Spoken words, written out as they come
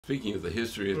speaking of the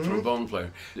history of trombone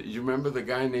player, you remember the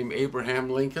guy named Abraham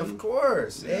Lincoln? Of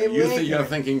course, Abe You Lincoln. you're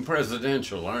thinking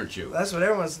presidential, aren't you? That's what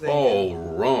everyone's thinking. Oh,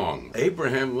 wrong.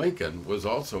 Abraham Lincoln was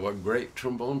also a great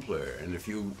trombone player, and if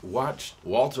you watched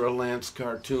Walter Lantz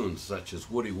cartoons such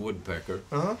as Woody Woodpecker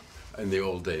in the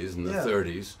old days, in the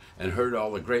 30s, and heard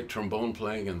all the great trombone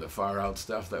playing and the far-out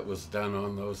stuff that was done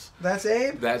on those... That's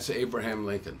Abe? That's Abraham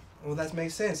Lincoln. Well, that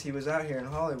makes sense. He was out here in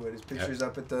Hollywood. His picture's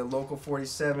up at the local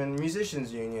 47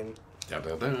 Musicians Union.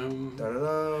 Da-da-dum.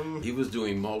 Da-da-dum. He was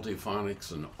doing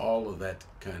multiphonics and all of that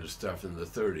kind of stuff in the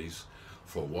 30s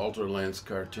for Walter Lantz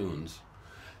cartoons.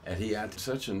 And he had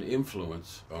such an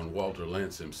influence on Walter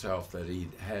Lantz himself that he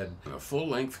had a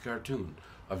full-length cartoon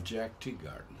of Jack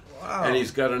Teagarden. Wow. And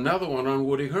he's got another one on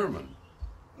Woody Herman.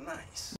 Nice.